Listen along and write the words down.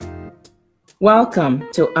Welcome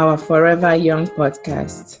to our Forever Young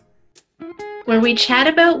podcast, where we chat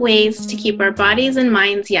about ways to keep our bodies and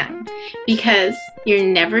minds young, because you're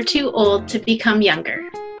never too old to become younger.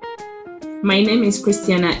 My name is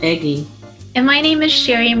Christiana Eggy. And my name is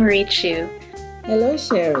Sherry Marie Chu. Hello,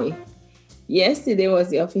 Sherry. Yesterday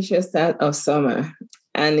was the official start of summer,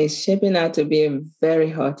 and it's shaping out to be a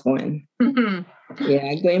very hot one.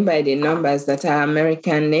 Yeah, going by the numbers that our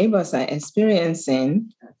American neighbors are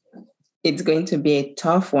experiencing, it's going to be a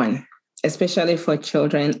tough one, especially for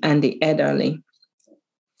children and the elderly.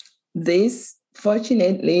 This,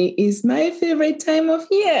 fortunately, is my favorite time of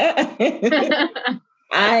year.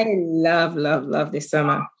 I love the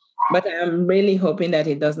summer, but I'm really hoping that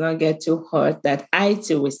it does not get too hot that I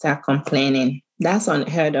too will start complaining. That's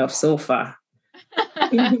unheard of so far.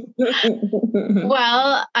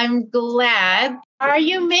 Well, I'm glad. Are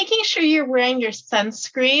you making sure you're wearing your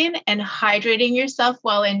sunscreen and hydrating yourself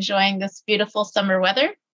while enjoying this beautiful summer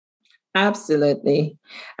weather? Absolutely.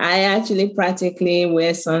 I actually practically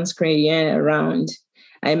wear sunscreen year round.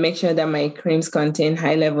 I make sure that my creams contain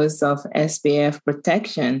high levels of SPF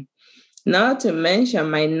protection. Not to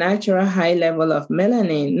mention my natural high level of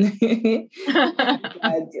melanin.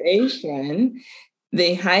 Hydration.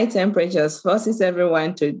 The high temperatures forces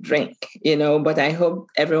everyone to drink, but I hope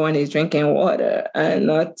everyone is drinking water and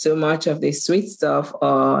not too much of the sweet stuff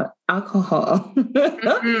or alcohol.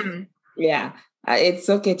 Mm-hmm. Yeah, it's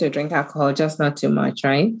okay to drink alcohol, just not too much,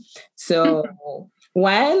 right? So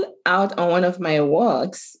while out on one of my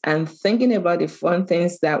walks and thinking about the fun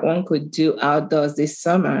things that one could do outdoors this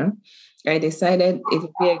summer, I decided it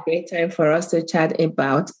would be a great time for us to chat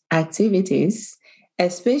about activities,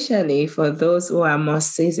 especially for those who are more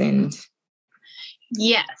seasoned.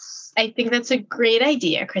 Yes, I think that's a great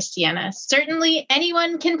idea, Christiana. Certainly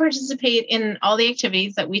anyone can participate in all the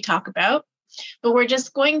activities that we talk about, but we're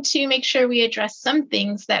just going to make sure we address some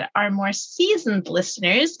things that our more seasoned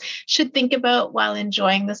listeners should think about while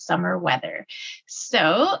enjoying the summer weather.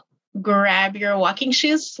 So grab your walking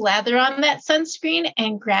shoes, slather on that sunscreen,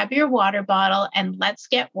 and grab your water bottle, and let's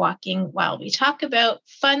get walking while we talk about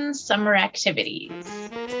fun summer activities.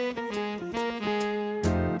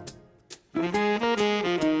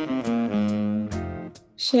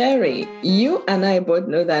 Sherry, you and I both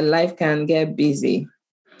know that life can get busy,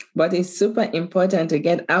 but it's super important to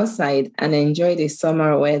get outside and enjoy the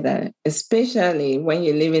summer weather, especially when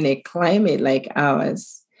you live in a climate like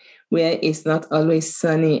ours, where it's not always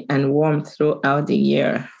sunny and warm throughout the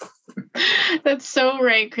year. That's so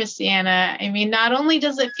right, Christiana. I mean, not only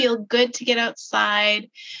does it feel good to get outside,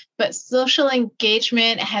 but social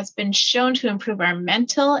engagement has been shown to improve our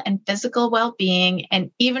mental and physical well-being and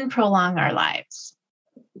even prolong our lives.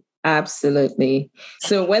 Absolutely.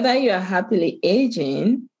 So whether you are happily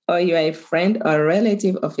aging or you are a friend or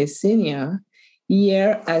relative of a senior,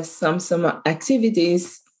 here are some summer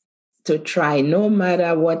activities to try, no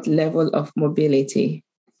matter what level of mobility.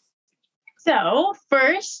 So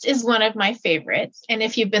first is one of my favorites. And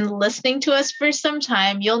if you've been listening to us for some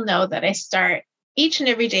time, you'll know that I start each and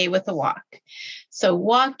every day with a walk. So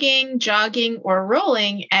walking, jogging, or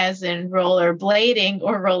rolling, as in rollerblading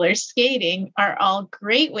or roller skating, are all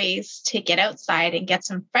great ways to get outside and get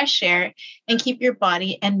some fresh air and keep your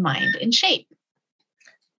body and mind in shape.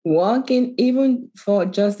 Walking, even for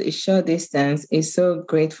just a short distance, is so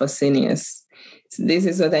great for seniors. This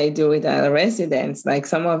is what I do with our residents. Like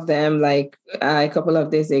some of them, like a couple of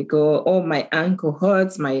days ago, oh, my ankle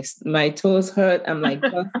hurts, my toes hurt. I'm like,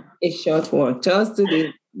 just a short walk, just to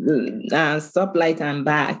the stoplight and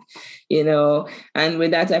back, And with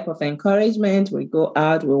that type of encouragement, we go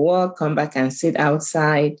out, we walk, come back and sit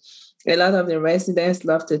outside. A lot of the residents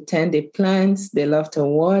love to tend the plants. They love to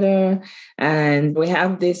water. And we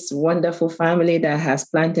have this wonderful family that has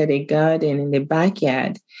planted a garden in the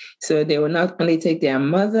backyard. So they will not only take their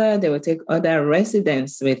mother, they will take other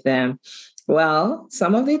residents with them. Well,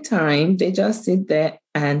 some of the time, they just sit there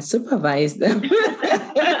and supervise them.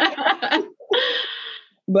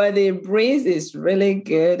 But the breeze is really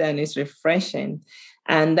good and it's refreshing.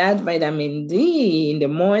 And that vitamin D in the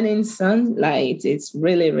morning sunlight, it's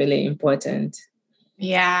really, really important.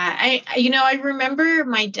 Yeah, I remember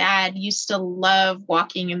my dad used to love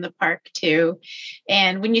walking in the park too.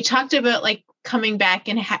 And when you talked about like coming back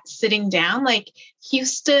and sitting down, like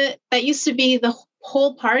that used to be the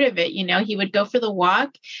whole part of it. He would go for the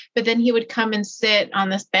walk, but then he would come and sit on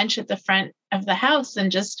this bench at the front of the house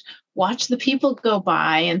and just watch the people go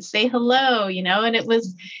by and say hello, and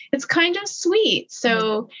it's kind of sweet.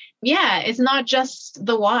 So yeah, it's not just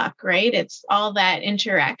the walk, right? It's all that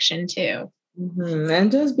interaction too.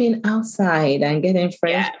 And just being outside and getting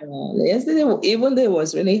fresh Yeah, air. Yesterday, even though it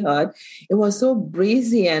was really hot, it was so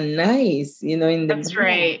breezy and nice, in the that's bar.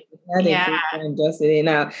 right. I had a Yeah. good time just sitting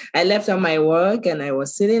out. I left on my work and I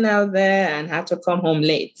was sitting out there and had to come home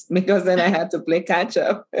late because then I had to play catch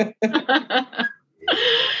up.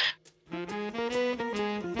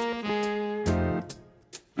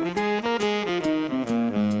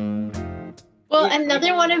 Well,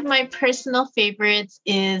 another one of my personal favorites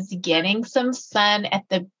is getting some sun at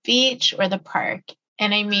the beach or the park.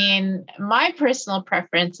 And I mean, my personal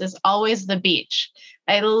preference is always the beach.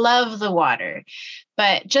 I love the water,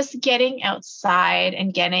 but just getting outside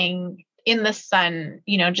and getting in the sun,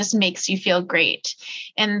 just makes you feel great.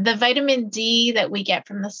 And the vitamin D that we get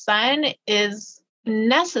from the sun is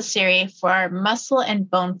necessary for our muscle and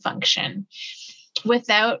bone function.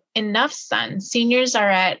 Without enough sun, seniors are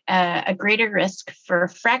at a greater risk for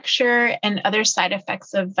fracture and other side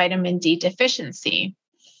effects of vitamin D deficiency.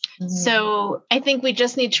 So I think we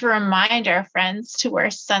just need to remind our friends to wear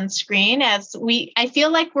sunscreen I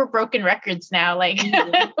feel like we're broken records now. Like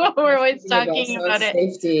we're always talking about it.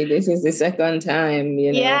 Safety. This is the second time,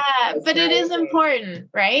 Yeah, but it is important,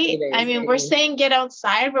 right? It is, I mean, we're saying get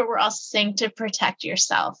outside, but we're also saying to protect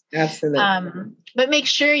yourself. Absolutely. But make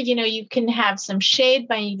sure, you can have some shade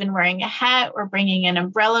by even wearing a hat or bringing an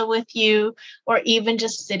umbrella with you, or even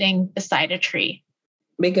just sitting beside a tree.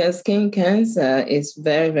 Because skin cancer is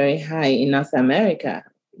very, very high in North America,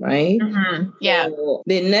 right? Yeah. So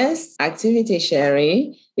the next activity,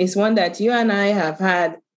 Sherry, is one that you and I have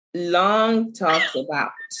had long talks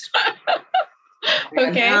about.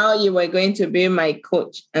 And how you were going to be my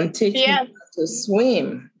coach and teach me how to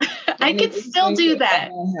swim. I could still do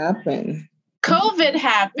that. Happen. COVID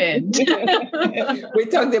happened. We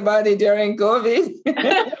talked about it during COVID.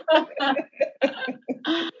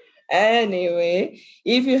 Anyway,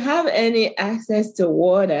 if you have any access to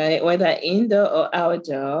water, whether indoor or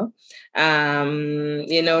outdoor,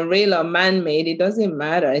 real or man-made, it doesn't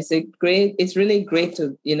matter. It's really great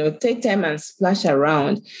to, take time and splash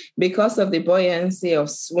around because of the buoyancy of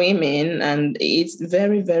swimming. And it's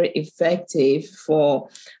very, very effective for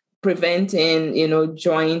preventing,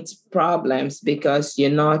 joint problems because you're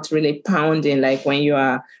not really pounding like when you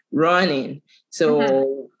are running.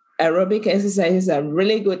 So aerobic exercises are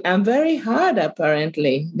really good and very hard,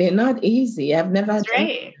 apparently. They're not easy. I've never done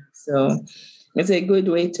it. So it's a good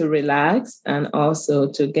way to relax and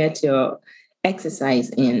also to get your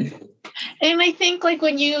exercise in. And I think like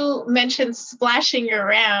when you mentioned splashing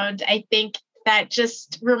around, I think that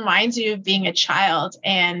just reminds you of being a child,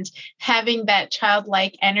 and having that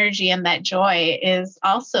childlike energy and that joy is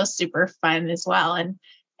also super fun as well.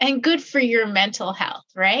 And good for your mental health,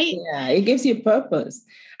 right? Yeah, it gives you purpose.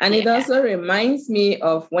 And it also reminds me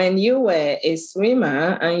of when you were a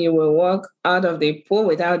swimmer and you will walk out of the pool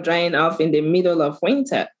without drying off in the middle of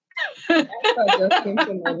winter. That's what just came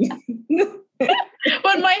to my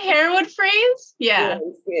when my hair would freeze? Yeah.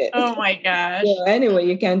 Yes. Oh my gosh. So anyway,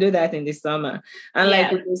 you can do that in the summer. And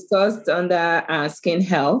like we discussed under skin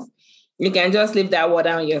health, you can just leave that water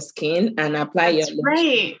on your skin and apply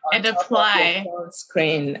and apply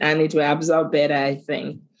sunscreen, and it will absorb better, I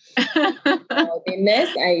think. The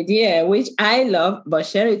next idea, which I love, but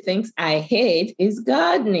Sherry thinks I hate, is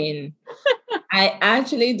gardening. I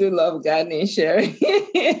actually do love gardening, Sherry.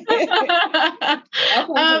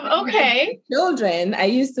 Okay. Children, I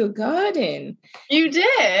used to garden. You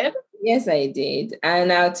did? Yes, I did.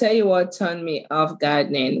 And I'll tell you what turned me off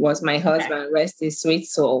gardening was my husband, rest his sweet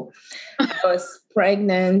soul. I was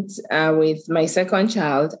pregnant with my second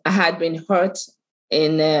child. I had been hurt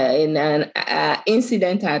in an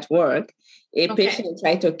incident at work. A patient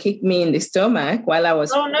tried to kick me in the stomach while I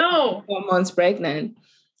was 4 months pregnant.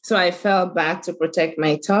 So I fell back to protect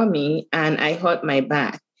my tummy and I hurt my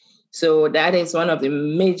back. So that is one of the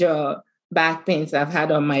major back pains I've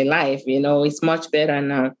had on my life. It's much better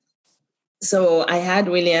now. So I had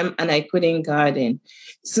William and I couldn't garden.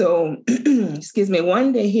 So, excuse me,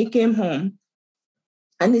 one day he came home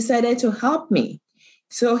and decided to help me.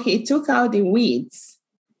 So he took out the weeds.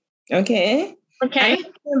 Okay. And I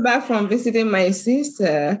came back from visiting my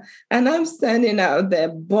sister and I'm standing out there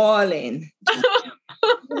bawling,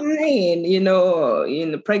 crying,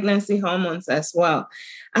 in pregnancy hormones as well.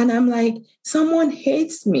 And I'm like, someone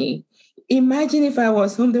hates me. Imagine if I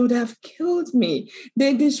was home, they would have killed me.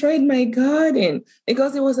 They destroyed my garden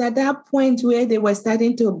because it was at that point where they were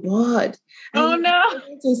starting to bud. Oh, no.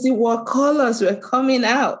 To see what colors were coming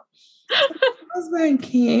out. husband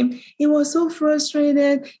came. He was so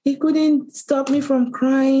frustrated. He couldn't stop me from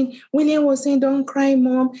crying. William was saying, "Don't cry,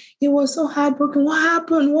 Mom." He was so heartbroken. What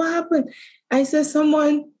happened? What happened? I said,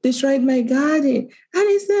 "Someone destroyed my garden." And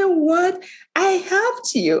he said, "What? I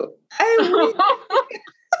helped you. I really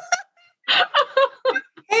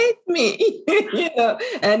hate me."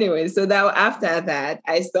 Anyway, so that after that,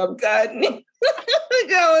 I stopped gardening.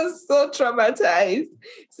 I was so traumatized.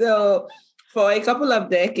 So for a couple of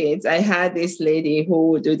decades, I had this lady who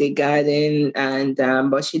would do the garden, and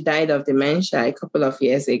but she died of dementia a couple of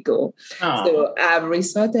years ago. Oh. So I've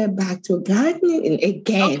resorted back to gardening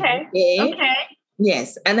again. Okay.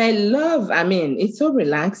 Yes, and I mean, it's so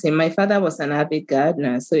relaxing. My father was an avid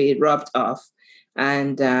gardener, so it rubbed off.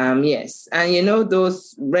 And yes, and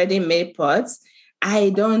those ready-made pots, I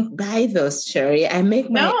don't buy those, Sherry. I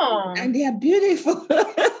make my own, and they are beautiful.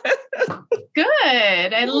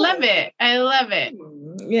 Good. I love it.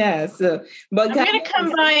 Yeah. So, but I'm going to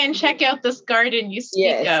come by and check out this garden you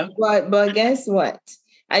speak of. But guess what?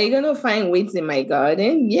 Are you going to find weeds in my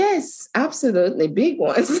garden? Yes, absolutely. Big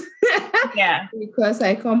ones. Yeah. Because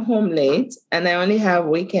I come home late and I only have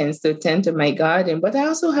weekends to tend to my garden, but I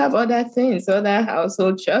also have other things, other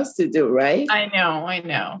household chores to do, right? I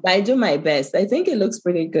know. But I do my best. I think it looks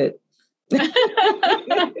pretty good.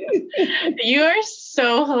 You are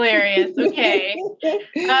so hilarious. Okay.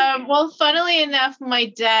 Well, funnily enough, my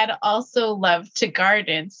dad also loved to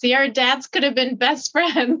garden. See, our dads could have been best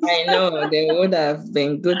friends. I know, they would have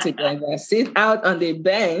been good together. Sit out on the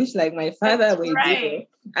bench like my father would do.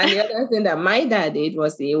 And the other thing that my dad did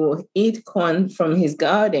was he would eat corn from his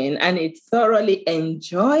garden, and he thoroughly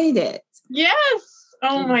enjoyed it. Yes.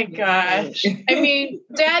 Oh my gosh. I mean,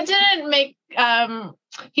 Dad didn't make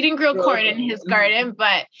he didn't grow corn in his garden,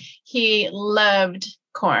 but he loved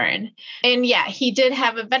corn. And yeah, he did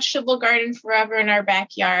have a vegetable garden forever in our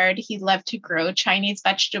backyard. He loved to grow Chinese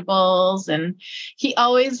vegetables, and he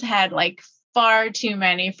always had like far too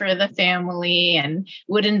many for the family and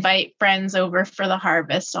would invite friends over for the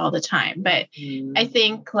harvest all the time. But I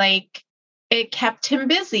think like it kept him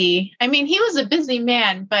busy. I mean, he was a busy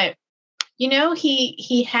man, but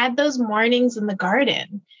he had those mornings in the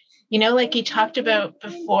garden, like he talked about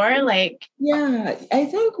before, like. Yeah, I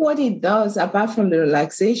think what it does, apart from the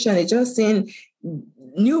relaxation, it's just in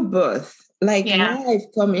new birth, like life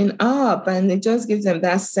coming up, and it just gives them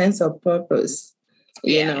that sense of purpose.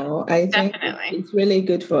 I think it's really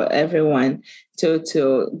good for everyone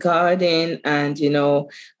to garden and,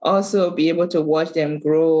 also be able to watch them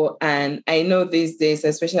grow. And I know these days,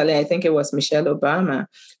 especially, I think it was Michelle Obama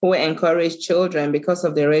who encouraged children, because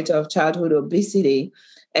of the rate of childhood obesity,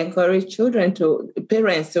 encourage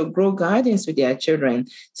parents to grow gardens with their children,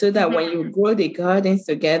 so that when you grow the gardens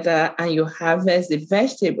together and you harvest the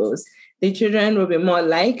vegetables, the children will be more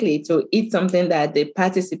likely to eat something that they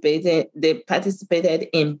participated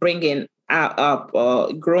in bringing up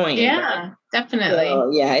or growing. Yeah, right? Definitely.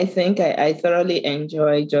 So, yeah, I think I thoroughly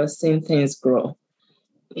enjoy just seeing things grow.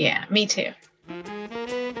 Yeah, me too.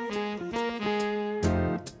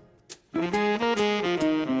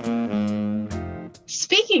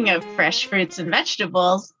 Speaking of fresh fruits and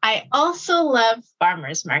vegetables, I also love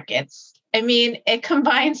farmers markets. I mean, it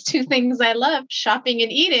combines two things I love, shopping and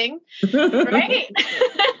eating, right?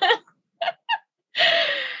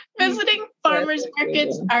 Visiting farmers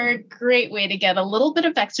markets are a great way to get a little bit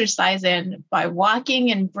of exercise in by walking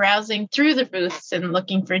and browsing through the booths and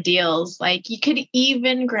looking for deals. Like you could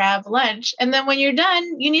even grab lunch, and then when you're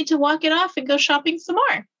done, you need to walk it off and go shopping some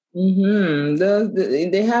more.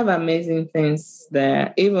 They have amazing things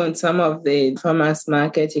there. Even some of the farmers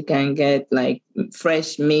market, you can get like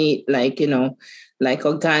fresh meat, like like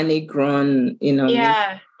organic grown,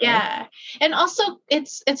 Yeah. And also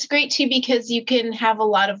it's great too, because you can have a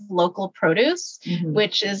lot of local produce,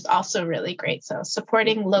 which is also really great. So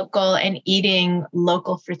supporting local and eating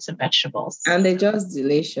local fruits and vegetables. And they're just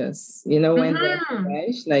delicious, when they're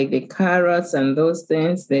fresh, like the carrots and those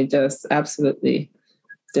things, they're just absolutely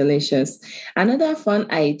delicious. Another fun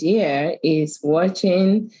idea is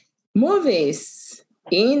watching movies,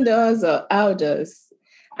 indoors or outdoors.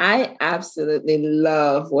 I absolutely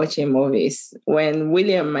love watching movies. When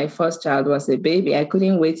William, my first child, was a baby, I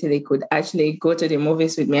couldn't wait till he could actually go to the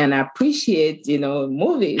movies with me and appreciate,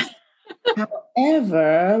 movies.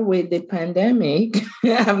 However, with the pandemic,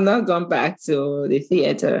 I've not gone back to the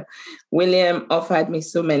theater. William offered me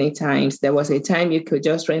so many times. There was a time you could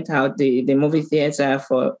just rent out the movie theater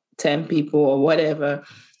for 10 people or whatever.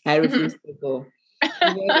 I refused to go.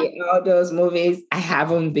 The outdoors movies, I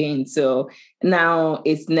haven't been. So now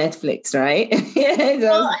it's Netflix, right?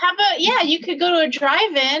 Well, how about, you could go to a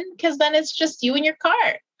drive-in, because then it's just you and your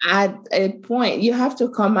car. at a point you have to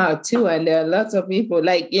come out too, and there are lots of people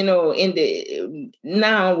like in the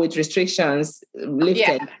now with restrictions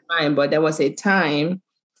lifted, fine, but there was a time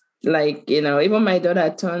like even my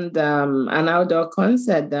daughter turned an outdoor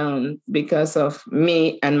concert down because of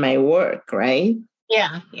me and my work, right?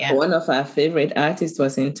 Yeah. One of our favorite artists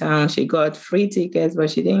was in town. She got free tickets, but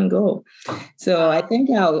she didn't go. So I think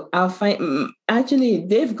I'll find. Actually,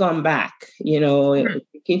 they've gone back. The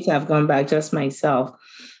kids have gone back. Just myself.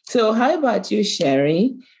 So how about you,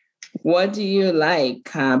 Sherry? What do you like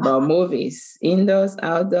about movies? Indoors,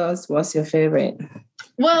 outdoors? What's your favorite?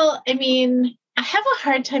 Well, I mean, I have a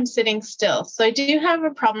hard time sitting still. So I do have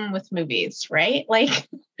a problem with movies, right? Like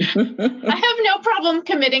I have no problem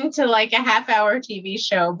committing to like a half-hour TV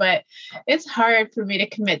show, but it's hard for me to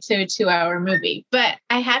commit to a 2-hour movie. But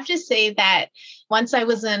I have to say that once I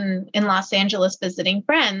was in Los Angeles visiting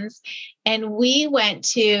friends, and we went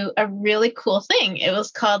to a really cool thing. It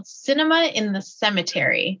was called Cinema in the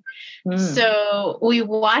Cemetery. So we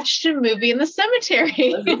watched a movie in the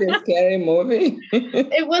cemetery. Was it a scary movie?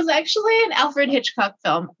 It was actually an Alfred Hitchcock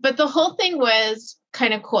film, but the whole thing was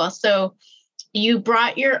kind of cool. So you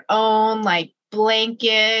brought your own like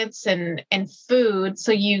blankets and food.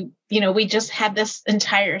 So we just had this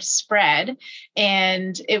entire spread,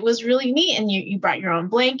 and it was really neat. And you brought your own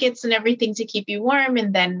blankets and everything to keep you warm.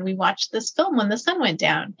 And then we watched this film when the sun went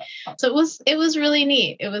down. So it was really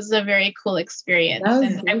neat. It was a very cool experience.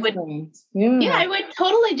 And I would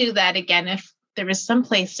totally do that again if there was some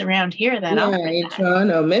place around here that in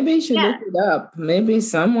Toronto. Maybe you should look it up. Maybe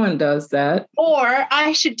someone does that. Or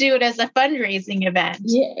I should do it as a fundraising event.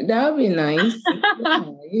 Yeah, that would be nice.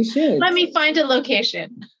 You should. Let me find a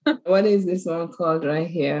location. What is this one called right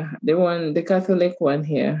here? The Catholic one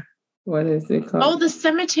here. What is it called? Oh, the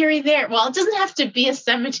cemetery there. Well, it doesn't have to be a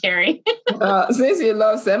cemetery. Since you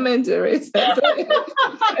love cemeteries. Christ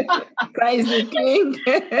the King.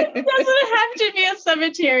 It doesn't have to be a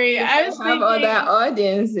cemetery. I was thinking, other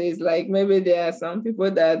audiences, like maybe there are some people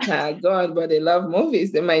that are gone, but they love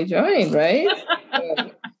movies. They might join, right?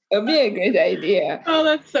 It'll be a great idea. Oh,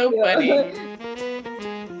 that's so funny.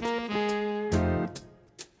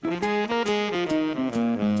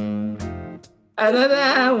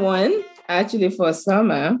 Another one, actually for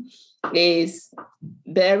summer, is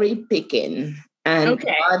berry picking and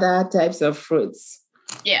other types of fruits.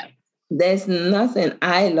 Yeah. There's nothing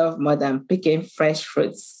I love more than picking fresh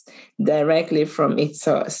fruits directly from its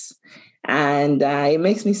source. And it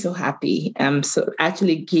makes me so happy. I'm so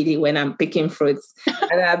actually giddy when I'm picking fruits.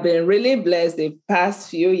 And I've been really blessed the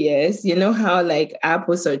past few years. You know how like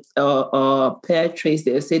apples or pear trees,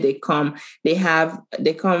 they'll say they come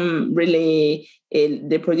really,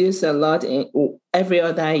 they produce a lot every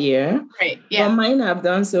other year. Right. Yeah. But mine have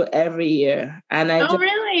done so every year. And I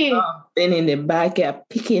really? been in the backyard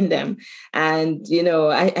picking them. And,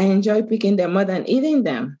 I enjoy picking them more than eating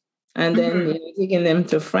them. And then taking them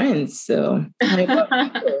to friends. So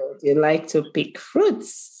you like to pick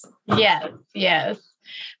fruits. Yes.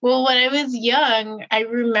 Well, when I was young, I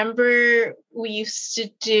remember we used to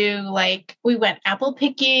do we went apple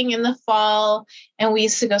picking in the fall, and we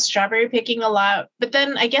used to go strawberry picking a lot. But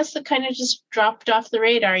then I guess it kind of just dropped off the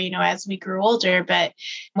radar, as we grew older. But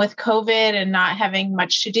with COVID and not having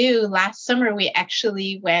much to do, last summer we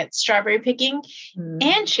actually went strawberry picking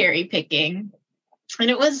and cherry picking. And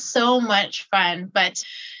it was so much fun. But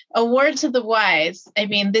a word to the wise, I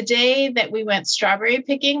mean, the day that we went strawberry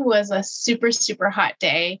picking was a super, super hot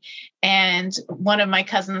day. And one of my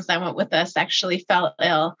cousins that went with us actually fell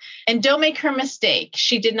ill. And don't make her mistake.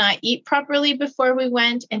 She did not eat properly before we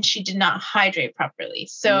went, and she did not hydrate properly.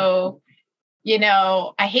 So,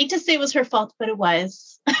 I hate to say it was her fault, but it was.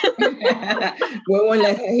 We won't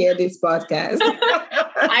let her hear this podcast.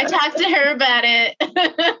 I talked to her about it.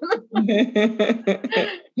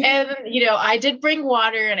 And, I did bring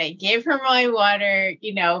water, and I gave her my water,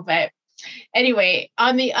 but anyway,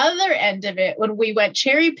 on the other end of it, when we went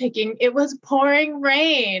cherry picking, it was pouring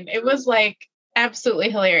rain. It was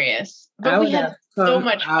absolutely hilarious. But we had so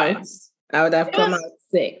much fun. I would have come out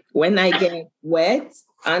sick. When I get wet,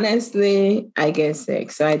 honestly, I get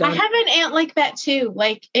sick. So I have an aunt like that too.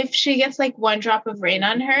 If she gets one drop of rain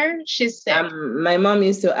on her, she's sick. My mom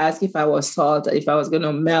used to ask if I was salt, if I was going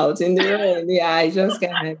to melt in the rain. Yeah, I just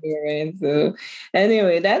can't have the rain. So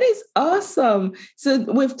anyway, that is awesome. So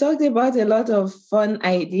we've talked about a lot of fun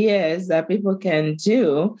ideas that people can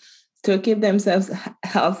do to keep themselves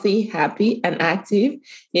healthy, happy, and active,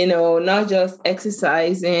 not just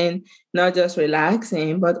exercising, not just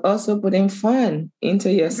relaxing, but also putting fun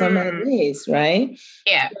into your summer days, right?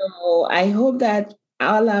 Yeah. So I hope that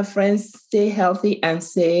all our friends stay healthy and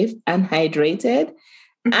safe and hydrated.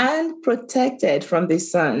 and protected from the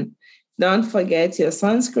sun. Don't forget your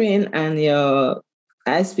sunscreen and your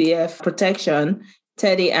SPF protection,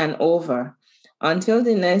 30 and over. Until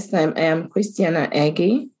the next time, I am Christiana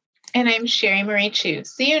Eggy. And I'm Sherry Marie Chu.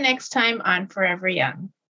 See you next time on Forever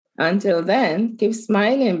Young. Until then, keep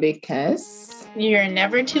smiling because you're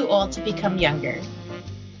never too old to become younger.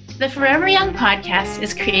 The Forever Young podcast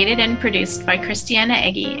is created and produced by Christiana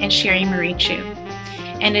Eggy and Sherry Marie Chu,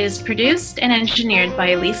 and it is produced and engineered by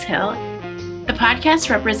Elise Hill. The podcast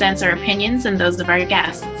represents our opinions and those of our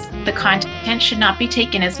guests. The content should not be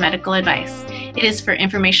taken as medical advice. It is for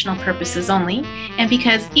informational purposes only, and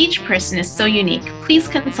because each person is so unique, please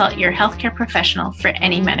consult your healthcare professional for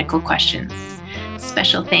any medical questions.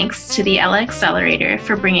 Special thanks to the Ella Accelerator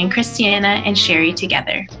for bringing Christiana and Sherry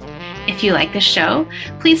together. If you like the show,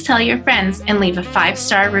 please tell your friends and leave a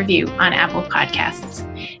 5-star review on Apple Podcasts.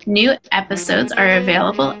 New episodes are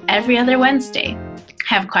available every other Wednesday.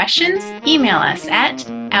 Have questions? Email us at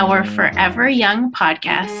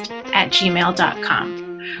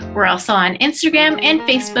ourforeveryoungpodcast@gmail.com. We're also on Instagram and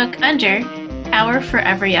Facebook under Our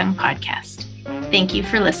Forever Young Podcast. Thank you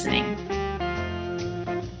for listening.